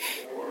 p.m.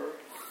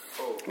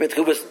 It's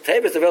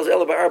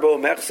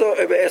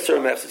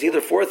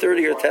either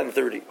 4:30 or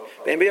 10:30.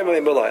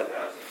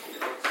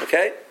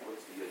 Okay?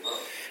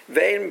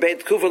 It's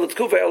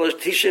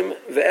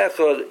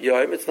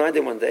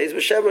 91 days.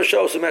 And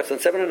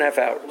 7.5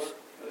 hours.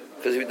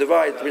 Because if you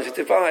divide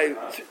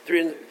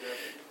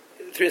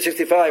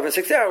 365 and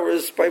 6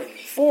 hours by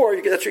 4,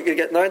 you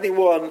get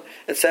 91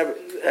 and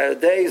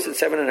days and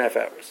 7.5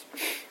 hours.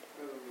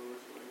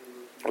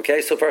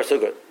 Okay, so far so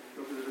good.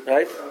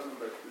 Right?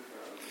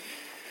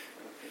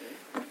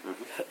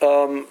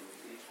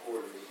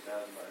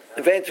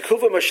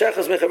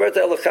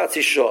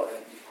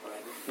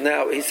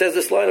 Now, he says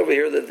this line over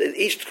here, that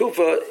each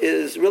tkufa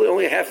is really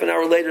only half an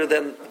hour later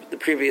than the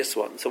previous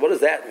one. So what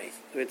does that mean?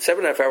 I mean,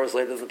 7.5 hours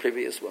later than the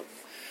previous one.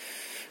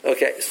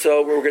 Okay,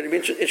 so we're going to be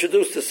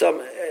introduced to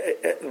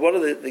one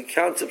of the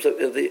concepts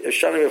of the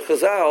Shanim of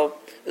Chazal.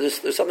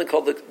 There's something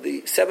called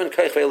the 7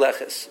 Kochei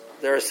Leches.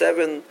 There are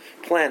 7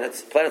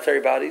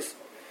 planetary bodies,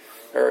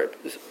 or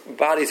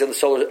bodies in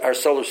our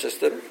solar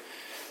system,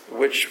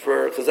 which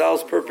for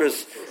Chazal's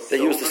purpose, they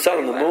use the sun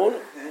and the moon,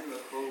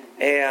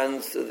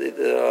 and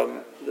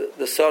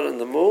the sun and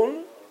the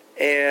moon,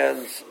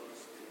 and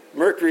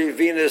Mercury,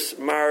 Venus,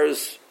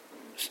 Mars,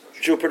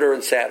 Jupiter,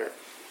 and Saturn.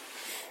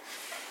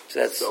 So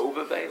that's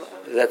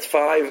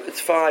 5. It's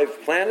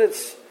 5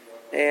 planets,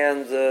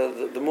 and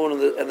the moon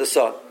and the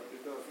sun.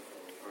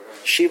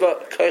 Shiva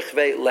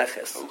Kochvei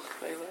Leches.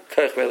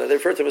 They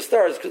refer to them as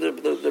stars because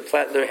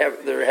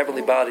they're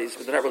heavenly bodies,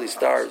 but they're not really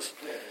stars.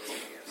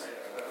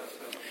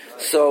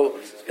 So,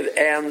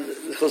 and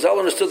Chazal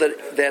understood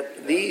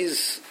that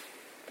these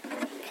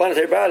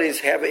planetary bodies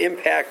have an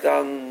impact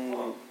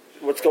on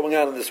what's going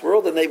on in this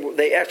world, and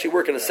they actually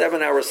work in a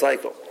 7-hour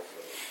cycle.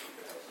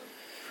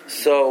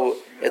 So,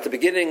 at the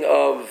beginning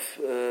of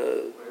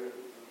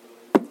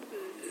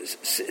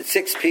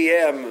 6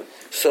 p.m.,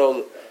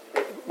 so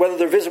whether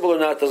they're visible or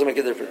not doesn't make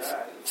a difference.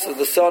 So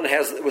the sun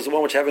was the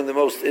one which having the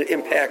most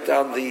impact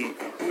on the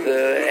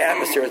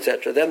atmosphere,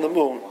 etc. Then the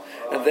moon,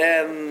 and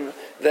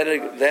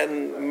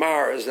then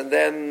Mars, and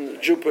then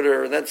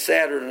Jupiter, and then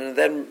Saturn, and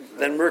then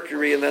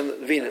Mercury, and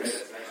then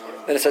Venus.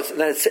 Then it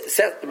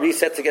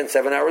resets again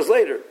 7 hours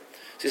later.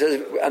 So he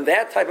says on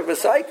that type of a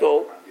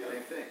cycle,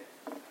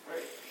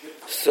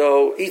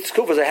 so each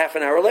tkufa is a half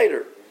an hour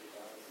later.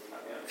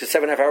 It's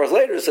 7.5 hours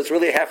later, so it's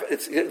really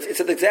It's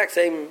the exact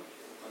same.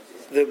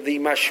 The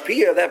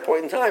mashpia at that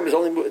point in time is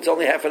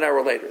only half an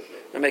hour later.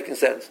 Not making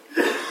sense.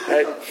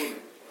 Right?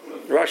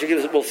 Rashi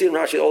we'll see in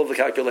Rashi all of the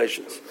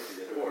calculations.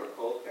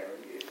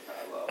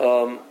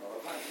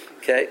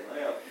 Okay.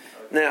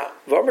 Now,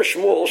 Varmer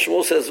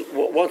Shmuel says,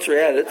 once we're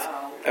at it,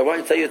 I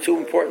want to tell you 2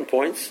 important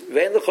points.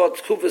 Ve'en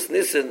l'chot kufas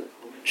nissen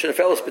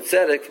shenefeles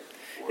b'tzedek.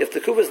 If the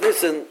kufas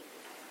nissen,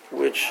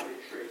 which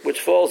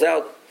falls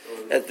out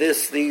at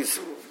these.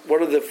 What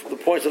are the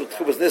points of the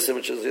Kufas Nissen,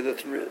 which is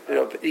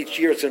each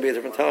year it's going to be a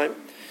different time,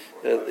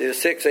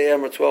 6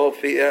 a.m. or 12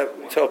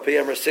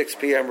 p.m. or 6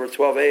 p.m. or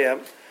 12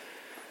 a.m.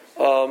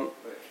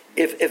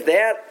 If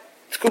that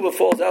Kufa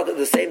falls out at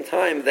the same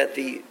time that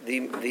the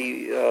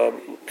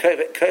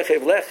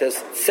Kochev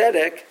Leches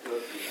Tzedek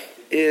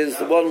is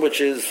the one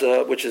which is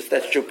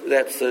that's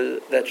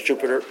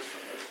Jupiter,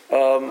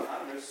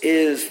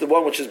 is the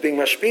one which is being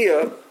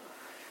mashpia.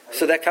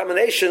 So that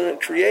combination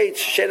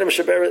creates Shenem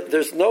Shaber.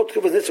 There's no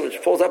Tkuvas Nitzah which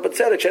falls out, but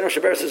Tzedek Shenem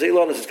Shaber says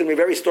Ilonis. It's going to be a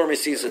very stormy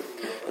season,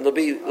 and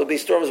there'll be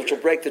storms which will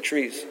break the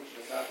trees.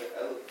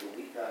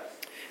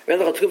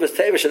 If Tkuvas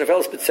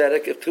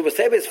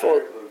Teves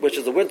fall, which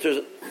is the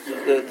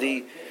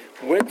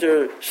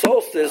winter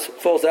solstice,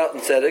 falls out in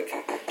Tzedek,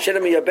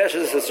 Shenem Yabesh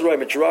is it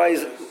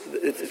dries.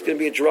 It's going to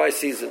be a dry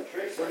season.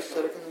 What is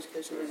Tzedek in this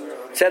case?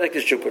 Tzedek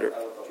is Jupiter.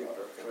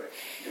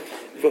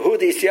 And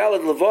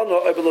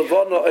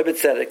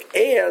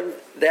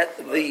that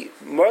the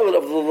marlet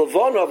of the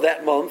Levana of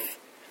that month,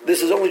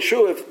 this is only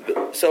true if.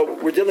 So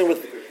we're dealing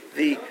with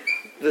the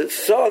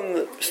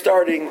sun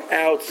starting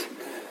out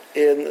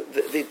in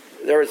the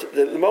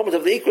moment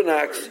of the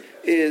equinox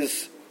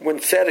is when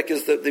Tzedek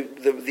is the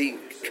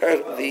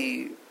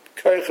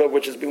Koicha,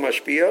 which is being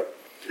mashpia,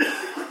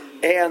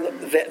 and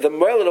the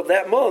marlet of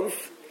that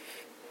month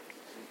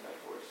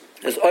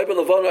is Oibel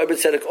Levana, Oibel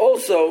Tzedek.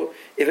 Also,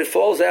 if it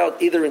falls out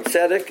either in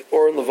Tzedek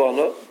or in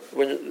Levana,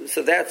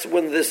 so that's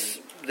when these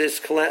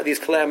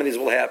calamities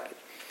will happen.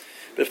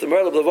 But if the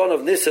Merl of Levana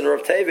of Nisan or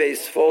of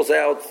Teves falls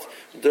out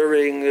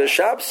during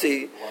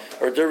Shabsi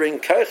or during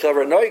Kochav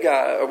or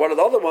Noiga or one of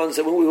the other ones,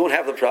 then we won't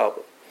have the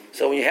problem.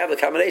 So when you have the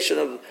combination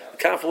of the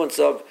confluence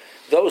of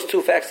those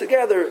 2 facts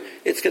together,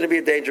 it's going to be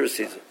a dangerous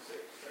season.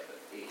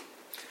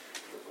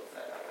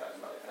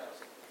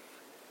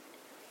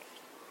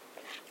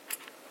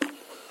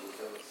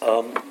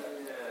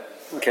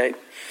 Okay,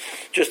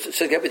 just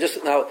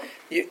now,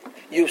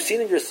 you've seen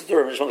in your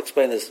Siddurim. I just want to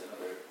explain this.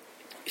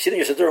 You've seen in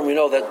your Siddurim. We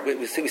know that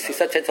we see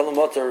Satan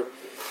Talamotar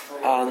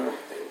on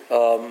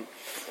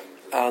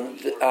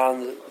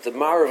the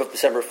Marav of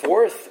December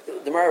 4th,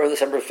 the Marav of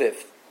December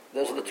 5th.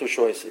 Those are the 2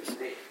 choices.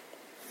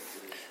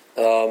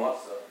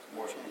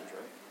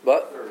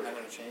 But Isn't that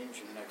going to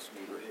change in the next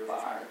year?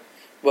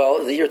 well,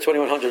 in the year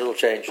 2100 it'll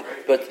change.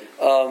 But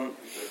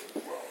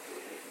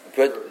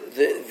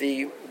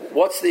the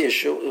what's the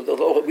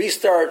issue? We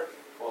start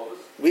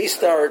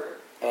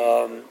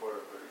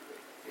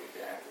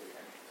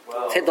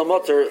Tendal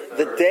Mutter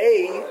the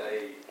day,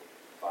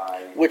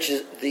 which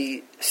is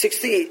the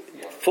 60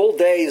 full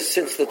days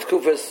since the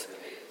Tkufas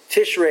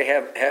Tishrei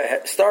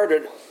have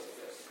started,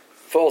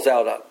 falls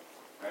out on.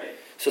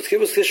 So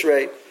Tkufas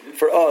Tishrei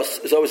for us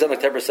is always on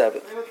October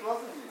 7th.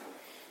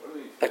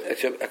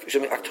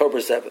 Excuse me, October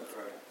 7th.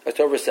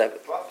 October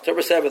 7th.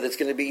 October 7th, it's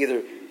going to be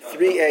either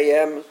 3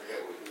 a.m.,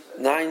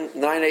 9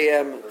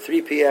 a.m.,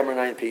 3 p.m., or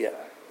 9 p.m.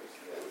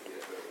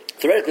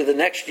 Theoretically, the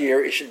next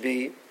year, it should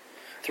be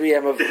 3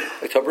 a.m. of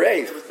October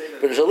 8th,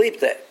 but there's a leap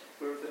day.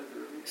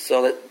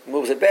 So that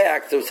moves it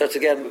back, so it starts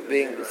again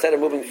being, instead of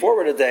moving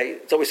forward a day,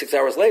 it's always 6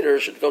 hours later,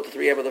 it should go to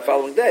 3 a.m. of the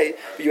following day,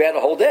 but you add a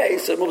whole day,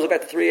 so it moves it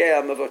back to 3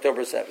 a.m. of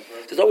October 7th.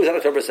 So it's always on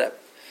October 7th.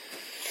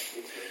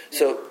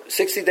 So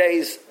 60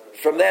 days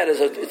from that it's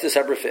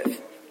December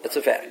 5th. That's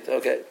a fact,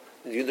 okay?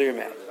 You do your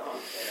math.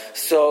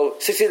 So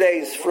 60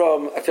 days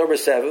from October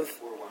 7th,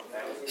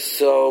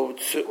 so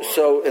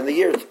in the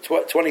year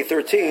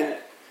 2013,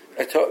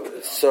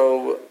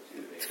 so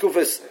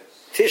Tkufas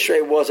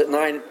Tishrei was at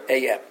 9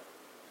 a.m.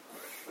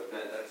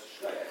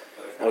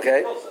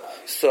 Okay?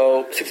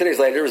 So 60 days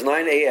later is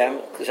 9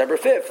 a.m. December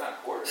 5th.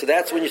 So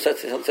that's when you start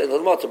to the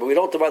Matzah. But we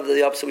don't divide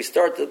the up, so we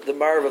start the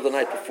Marv of the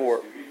night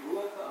before.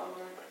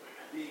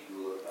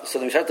 So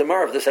then we start the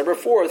Marv December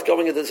 4th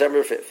going into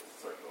December 5th.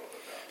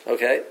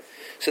 Okay?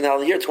 So now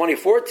in the year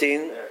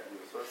 2014,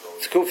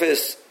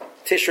 Tkufas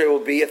Tishrei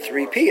will be at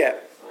 3 p.m.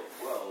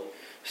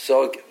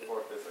 So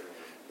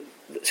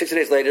 60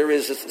 days later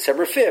is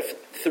December 5th,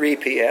 3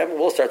 p.m.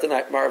 We'll start the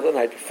night Marv the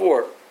night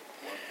before.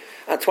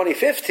 On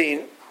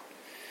 2015,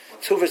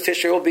 Tkufas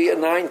Tishrei will be at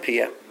 9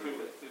 p.m.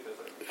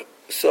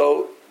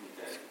 So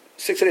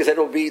 60 days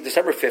later will be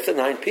December 5th at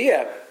 9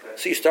 p.m.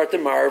 So you start the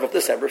Marv of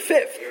December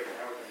 5th.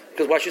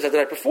 Because why should you start the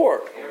night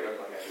before?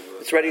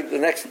 It's ready.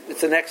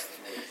 It's the next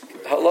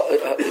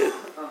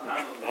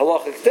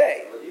halachic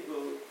day.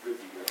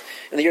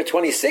 In the year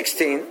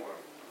 2016,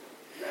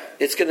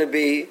 it's going to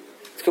be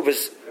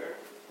because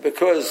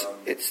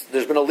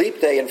there's been a leap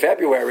day in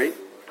February,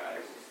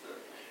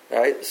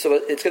 right? So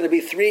it's going to be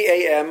 3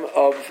 a.m.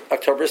 of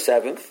October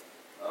 7th,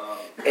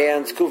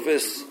 and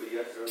Tkufas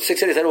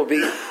 60 days later will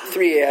be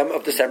 3 a.m.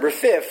 of December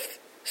 5th.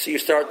 So you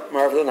start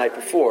Marv the night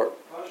before.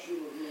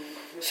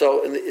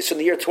 So in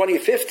the year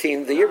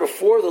 2015, the year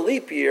before the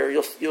leap year,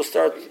 you'll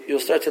start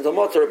Tendal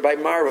Mutter by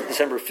Marv of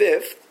December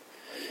 5th,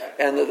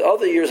 and the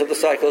other years of the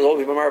cycle will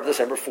be by Marv of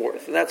December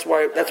 4th, and that's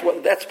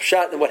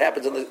pshat and what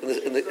happens in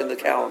the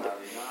calendar.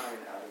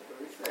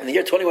 In the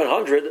year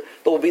 2100, there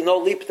will be no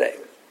leap day.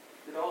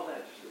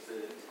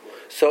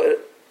 So,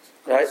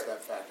 right? What's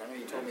that fact? I know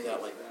you told me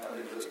that like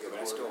 20 minutes ago,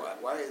 but I still.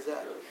 Why is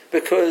that?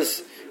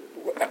 Because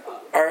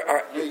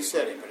I know you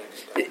said it, but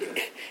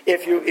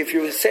if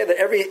you say that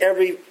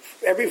every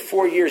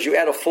 4 years you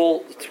add a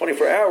full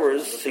 24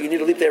 hours, so you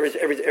need a leap day every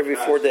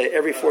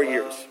 4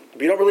 years.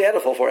 But you don't really add a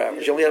full 4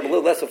 hours. You only add a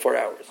little less than 4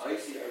 hours.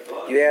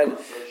 You add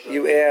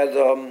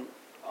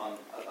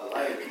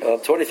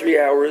 23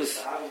 hours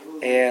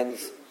and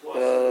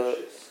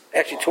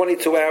actually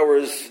 22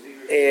 hours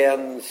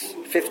and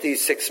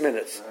 56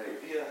 minutes.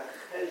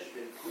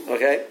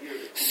 Okay,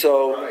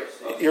 so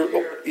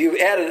you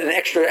added an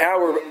extra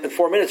hour and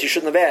 4 minutes you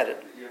shouldn't have added.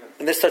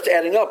 And this starts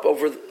adding up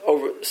over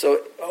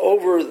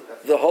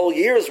the whole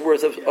year's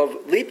worth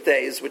of leap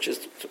days, which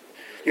is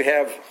you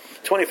have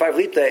 25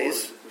 leap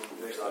days.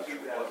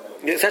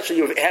 Essentially,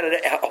 you've added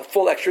a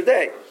full extra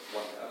day.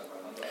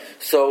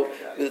 So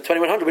the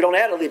 2100, we don't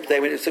add a leap day.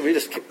 We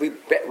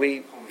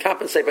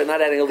compensate by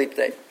not adding a leap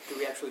day. do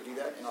we actually do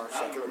that in our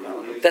secular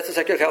calendar? That's what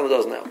secular calendar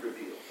does now.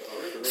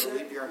 Was it a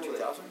leap year in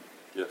 2000?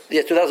 Yes.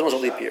 Yeah, 2000 was a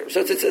leap year.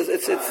 So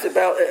it's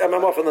about, I'm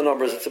off on the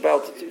numbers, it's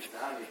about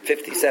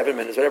 57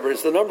 minutes, whatever.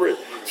 It's the number.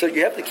 So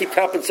you have to keep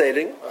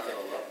compensating.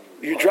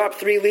 You drop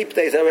 3 leap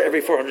days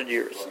every 400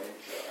 years.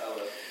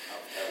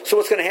 So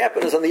what's going to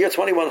happen is on the year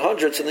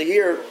 2100, so in the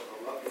year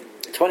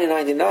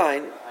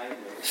 2099,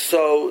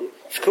 so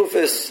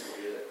Tkufas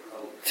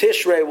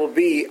Tishrei will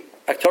be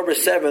October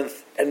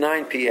 7th at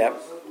 9 p.m.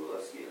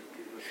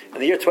 In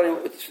the year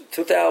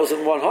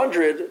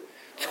 2100,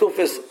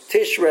 Tkufas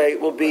Tishrei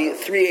will be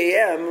 3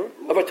 a.m.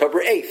 of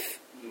October 8th.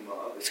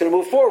 It's going to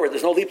move forward.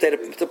 There's no leap day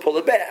to pull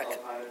it back.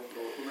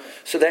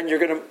 So then you're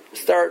going to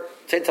start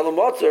Tendal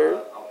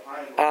Mutter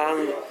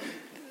on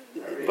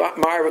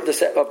Marv of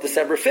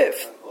December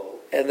 5th.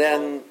 And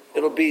then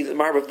it'll be the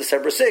Marv of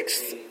December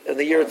 6th in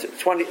the year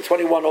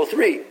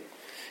 2103.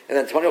 And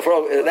then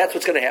 2004, that's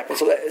what's going to happen.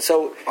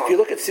 So if you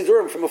look at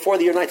Sidurim from before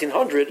the year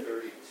 1900,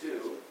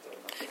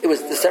 it was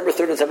December 3rd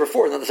and December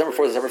 4th, not December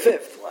 4th and December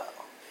 5th.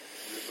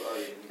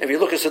 If you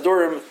look at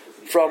Sidurim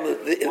from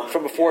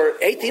before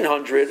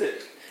 1800,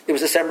 it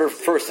was December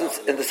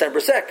 1st and December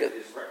 2nd.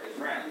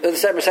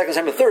 December 2nd,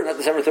 December 3rd, not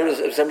December 3rd and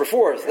December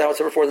 4th. Now it's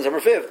December 4th and December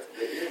 5th.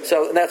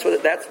 So that's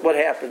what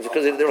happens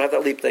because they don't have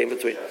that leap day in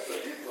between.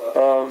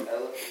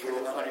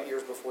 Within 100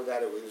 years before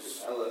that, it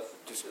was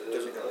just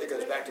it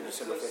goes back to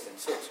December 5th and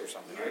 6th or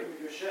something, right?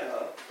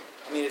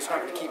 I mean, it's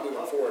not going to keep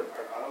moving forward.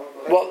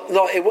 Well,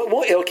 no, it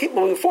won't. It'll keep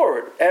moving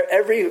forward.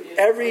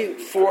 Every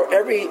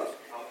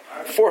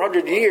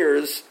 400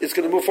 years, it's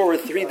going to move forward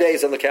 3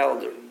 days on the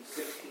calendar.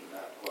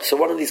 So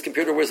one of these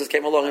computer wizards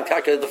came along and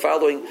calculated the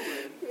following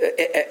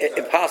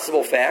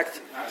impossible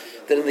fact,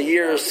 that in the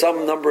year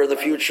some number in the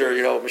future,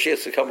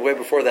 Mashiach's to come way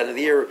before that, in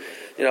the year,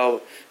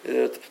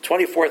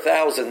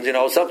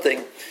 24,000,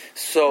 something.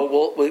 So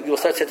we'll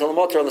start saying Tel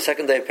Motor on the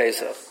second day of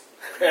Pesach.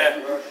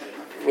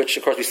 Which,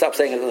 of course, we stopped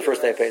saying it on the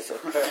first day of Pesach.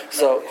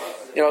 So,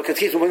 it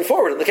keeps moving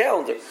forward in the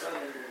calendar.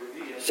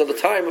 So the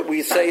time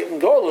we say it in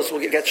Golus will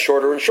get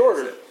shorter and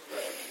shorter.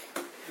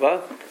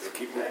 What?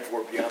 Keep moving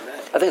forward beyond that.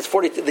 I think it's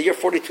the year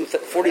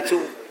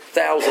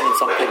 42,000 and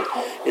something.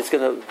 It's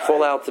going to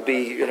fall out to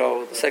be,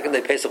 the second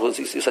day Pesach was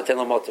Satan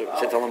Lamoter,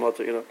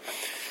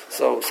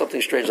 So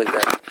something strange like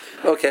that.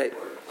 Okay. So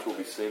we'll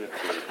be saying it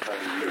for the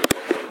entire year.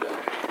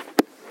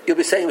 You'll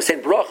be saying the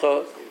same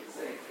bracha.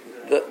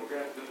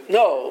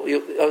 No,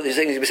 you're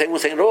saying you'll be saying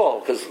it all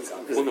because.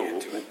 Well, no,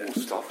 we'll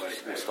stop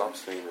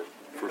saying it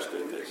first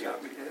day of Pesach,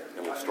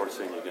 and we'll start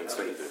saying it again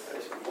second day of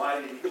Pesach.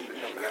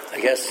 I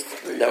guess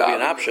that would be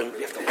an option.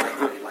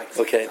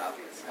 Okay.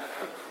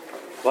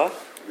 What?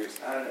 You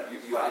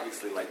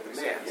obviously like the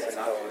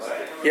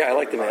math. Yeah, I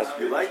like the math.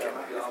 You like it.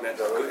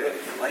 It's good.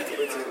 You like it.